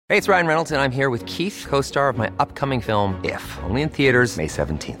Hey, it's Ryan Reynolds, and I'm here with Keith, co-star of my upcoming film, If, only in theaters May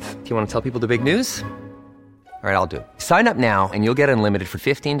 17th. Do you want to tell people the big news? All right, I'll do it. Sign up now and you'll get unlimited for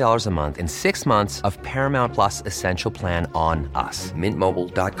 $15 a month and 6 months of Paramount Plus Essential Plan on us.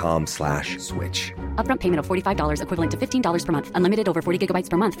 MintMobile.com/switch. Upfront payment of $45 equivalent to $15 per month. Unlimited over 40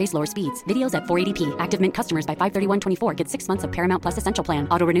 gigabytes per month. Face lower speeds. Videos at 480p. Active Mint customers by 531.24 get 6 months of Paramount Plus Essential Plan.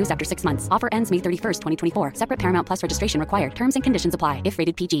 Auto renews after 6 months. Offer ends May 31st, 2024. Separate Paramount Plus registration required. Terms and conditions apply if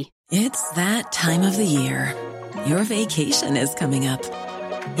rated PG. It's that time of the year. Your vacation is coming up.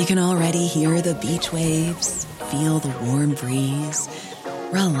 You can already hear the beach waves, feel the warm breeze,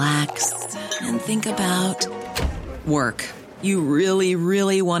 relax, and think about work. You really,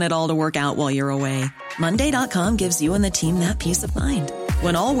 really want it all to work out while you're away. Monday.com gives you and the team that peace of mind.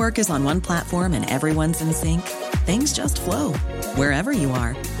 When all work is on one platform and everyone's in sync, things just flow. Wherever you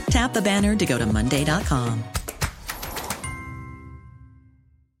are, tap the banner to go to Monday.com.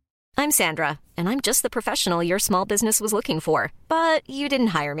 I'm Sandra, and I'm just the professional your small business was looking for. But you didn't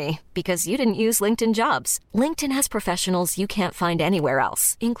hire me because you didn't use LinkedIn Jobs. LinkedIn has professionals you can't find anywhere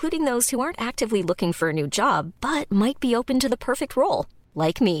else, including those who aren't actively looking for a new job, but might be open to the perfect role,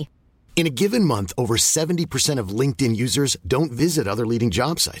 like me. In a given month, over 70% of LinkedIn users don't visit other leading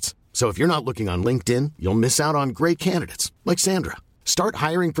job sites. So if you're not looking on LinkedIn, you'll miss out on great candidates like Sandra. Start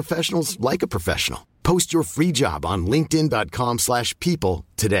hiring professionals like a professional. Post your free job on linkedin.com/people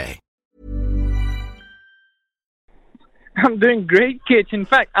today. I'm doing great, Kitch. In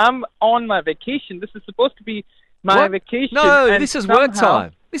fact, I'm on my vacation. This is supposed to be my vacation. No, this is work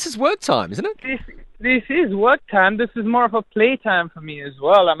time. This is work time, isn't it? This is work time. This is more of a play time for me as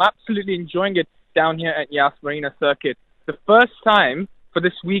well. I'm absolutely enjoying it down here at Yas Marina Circuit. The first time for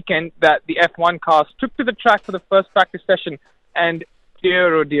this weekend that the F1 cars took to the track for the first practice session, and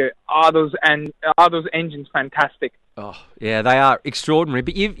dear, oh dear, are those engines fantastic? Oh, yeah, they are extraordinary.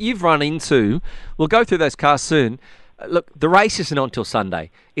 But you've run into, we'll go through those cars soon. Look, the race isn't on till Sunday.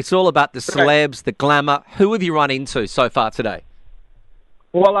 It's all about the celebs, the glamour. Who have you run into so far today?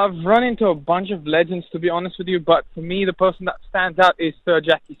 Well, I've run into a bunch of legends, to be honest with you, but for me, the person that stands out is Sir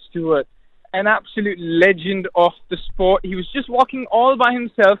Jackie Stewart, an absolute legend of the sport. He was just walking all by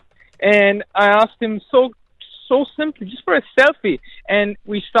himself, and I asked him so simply, just for a selfie, and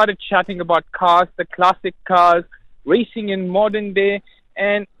we started chatting about cars, the classic cars, racing in modern day,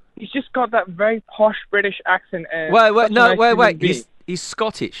 and he's just got that very posh British accent. Wait. He's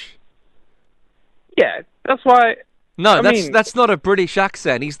Scottish. Yeah, that's why. No, that's not a British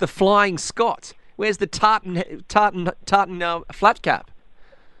accent. He's the Flying Scot. Where's the tartan flat cap?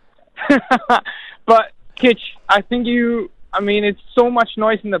 But Kitch, I think it's so much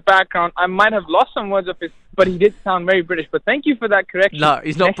noise in the background. I might have lost some words of his, but he did sound very British. But thank you for that correction. No,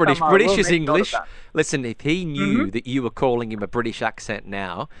 he's not British. British is English. That. Listen, if he knew that you were calling him a British accent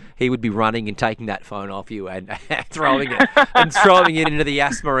now, he would be running and taking that phone off you and throwing it into the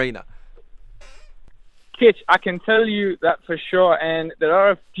Yas Marina. Kitch, I can tell you that for sure. And there are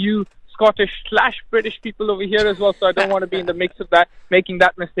a few Scottish/British people over here as well, so I don't want to be in the mix of that, making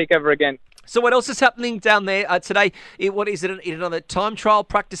that mistake ever again. So what else is happening down there today? What is it? Another time trial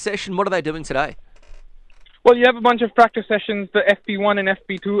practice session? What are they doing today? Well, you have a bunch of practice sessions, the FP1 and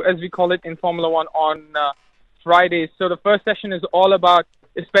FP2, as we call it in Formula One, on Fridays. So the first session is all about,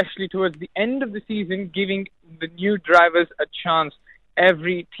 especially towards the end of the season, giving the new drivers a chance.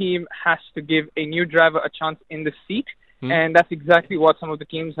 Every team has to give a new driver a chance in the seat, and that's exactly what some of the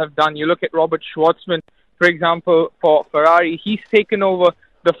teams have done. You look at Robert Schwartzman, for example, for Ferrari. He's taken over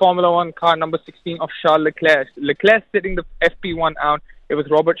the Formula One car number 16 of Charles Leclerc. Leclerc sitting the FP1 out. It was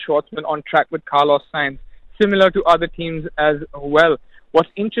Robert Schwartzman on track with Carlos Sainz, similar to other teams as well.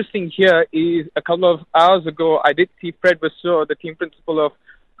 What's interesting here is a couple of hours ago, I did see Fred Vasseur, the team principal of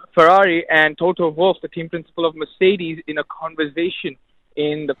Ferrari, and Toto Wolff, the team principal of Mercedes, in a conversation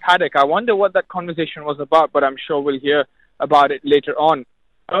in the paddock. I wonder what that conversation was about, but I'm sure we'll hear about it later on.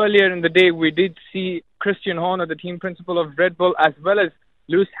 Earlier in the day, we did see Christian Horner, the team principal of Red Bull, as well as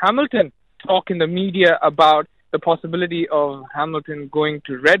Lewis Hamilton, talk in the media about the possibility of Hamilton going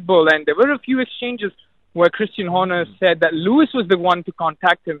to Red Bull. And there were a few exchanges where Christian Horner said that Lewis was the one to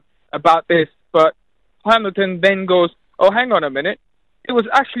contact him about this, but Hamilton then goes, "Oh, hang on a minute. It was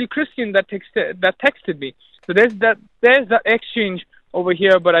actually Christian that texted me." So there's that exchange over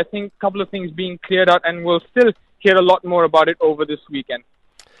here, but I think a couple of things being cleared out, and we'll still hear a lot more about it over this weekend.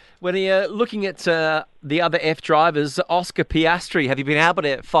 When you're looking at the other F drivers, Oscar Piastri, have you been able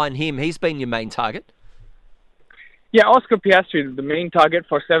to find him? He's been your main target. Yeah, Oscar Piastri is the main target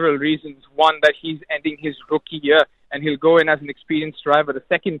for several reasons. One, that he's ending his rookie year, and he'll go in as an experienced driver. The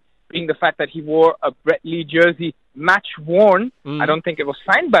second being the fact that he wore a Brett Lee jersey match worn. I don't think it was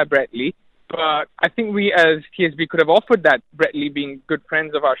signed by Brett Lee. But I think we as TSB could have offered that, Brett Lee being good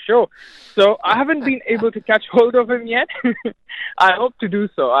friends of our show. So I haven't been able to catch hold of him yet. I hope to do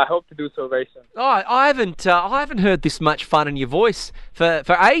so. I hope to do so very soon. Oh, I haven't heard this much fun in your voice for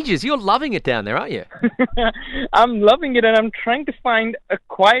ages. You're loving it down there, aren't you? I'm loving it, and I'm trying to find a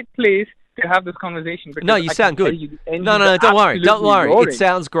quiet place to have this conversation. No, you sound good. No, don't worry. Don't worry. Roaring.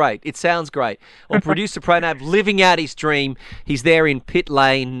 It sounds great. Well, producer Pranav living out his dream. He's there in pit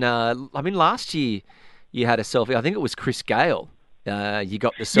lane. Last year you had a selfie. I think it was Chris Gale you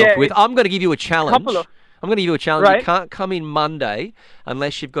got the selfie with. I'm going to give you a challenge. Right. You can't come in Monday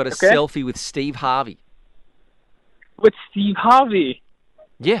unless you've got a selfie with Steve Harvey. With Steve Harvey?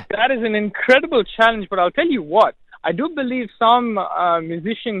 Yeah. That is an incredible challenge, but I'll tell you what. I do believe some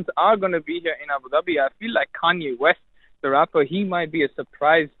musicians are going to be here in Abu Dhabi. I feel like Kanye West, the rapper, he might be a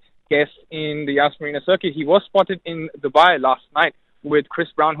surprise guest in the Yas Marina circuit. He was spotted in Dubai last night with Chris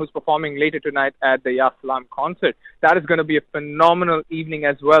Brown, who's performing later tonight at the Yas Salam concert. That is going to be a phenomenal evening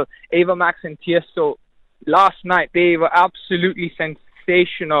as well. Ava Max and Tiesto, last night, they were absolutely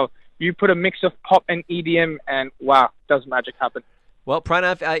sensational. You put a mix of pop and EDM, and wow, does magic happen. Well,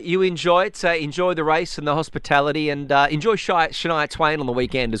 Pranav, you enjoy it. Enjoy the race and the hospitality, and enjoy Shania Twain on the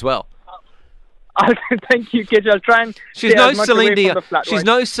weekend as well. Thank you, Kitch. I'll try and She's no Celine Dion. She's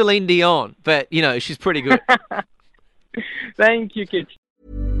no Celine Dion, but she's pretty good. Thank you, Kitch.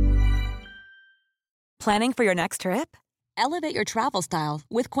 Planning for your next trip? Elevate your travel style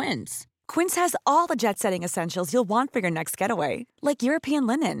with Quince. Quince has all the jet-setting essentials you'll want for your next getaway, like European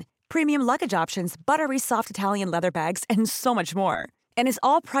linen, premium luggage options, buttery soft Italian leather bags, and so much more. And is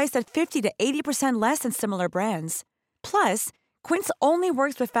all priced at 50 to 80% less than similar brands. Plus, Quince only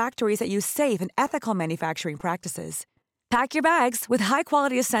works with factories that use safe and ethical manufacturing practices. Pack your bags with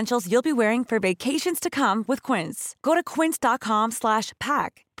high-quality essentials you'll be wearing for vacations to come with Quince. Go to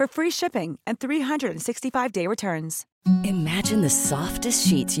quince.com/pack for free shipping and 365-day returns. Imagine the softest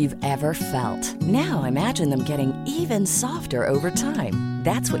sheets you've ever felt. Now imagine them getting even softer over time.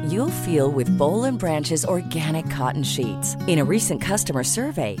 That's what you'll feel with Boll & Branch's organic cotton sheets. In a recent customer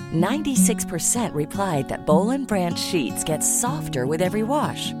survey, 96% replied that Boll & Branch sheets get softer with every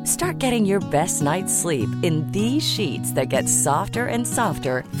wash. Start getting your best night's sleep in these sheets that get softer and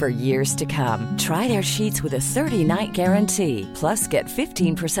softer for years to come. Try their sheets with a 30-night guarantee. Plus, get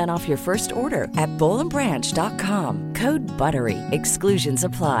 15% off your first order at bollandbranch.com. Code BUTTERY. Exclusions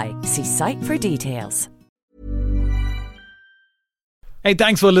apply. See site for details. Hey,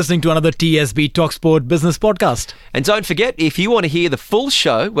 thanks for listening to another TSB TalkSport Business Podcast. And don't forget, if you want to hear the full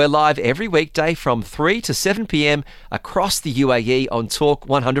show, we're live every weekday from 3 to 7 p.m. across the UAE on Talk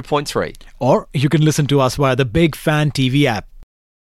 100.3. Or you can listen to us via the Big Fan TV app.